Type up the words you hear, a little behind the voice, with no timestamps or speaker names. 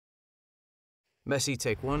Messi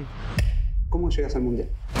take one. ¿Cómo llegas al Mundial?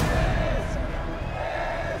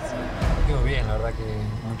 Digo bien, la verdad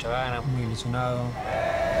que mucha gana, muy ilusionado.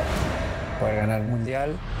 Poder ganar el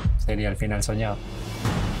Mundial sería el final soñado.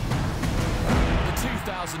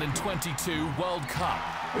 The 2022 World Cup.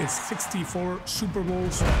 It's 64 Super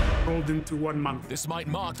Bowls rolled into 1 month. This might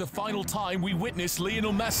mark the final time we witness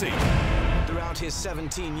Lionel Messi. Throughout his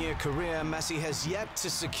 17-year career, Messi has yet to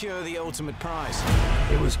secure the ultimate prize.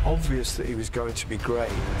 It was obvious that he was going to be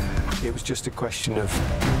great. It was just a question of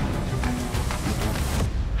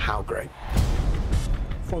how great.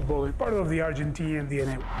 Football is part of the Argentinian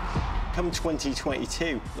DNA. Come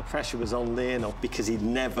 2022, the pressure was on Lionel because he'd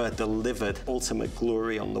never delivered ultimate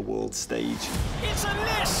glory on the world stage. It's a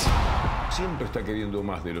miss! Siempre está queriendo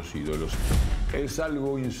más de los ídolos. Es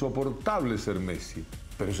algo insoportable ser Messi,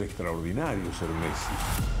 pero es extraordinario ser Messi.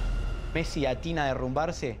 Messi atina a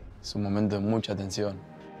derrumbarse. Es un momento de mucha tensión.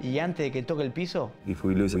 Y antes de que toque el piso, If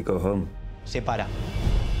we lose, we go home. se para.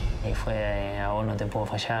 Y fue, a vos no te puedo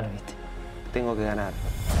fallar, ¿viste? Tengo que ganar.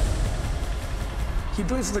 He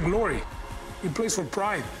plays for the glory. He plays for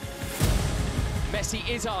pride. Messi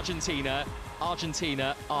is Argentina.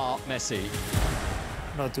 Argentina are Messi.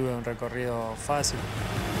 No tuve un recorrido fácil.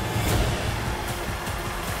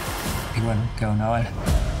 Y bueno, queda una bala.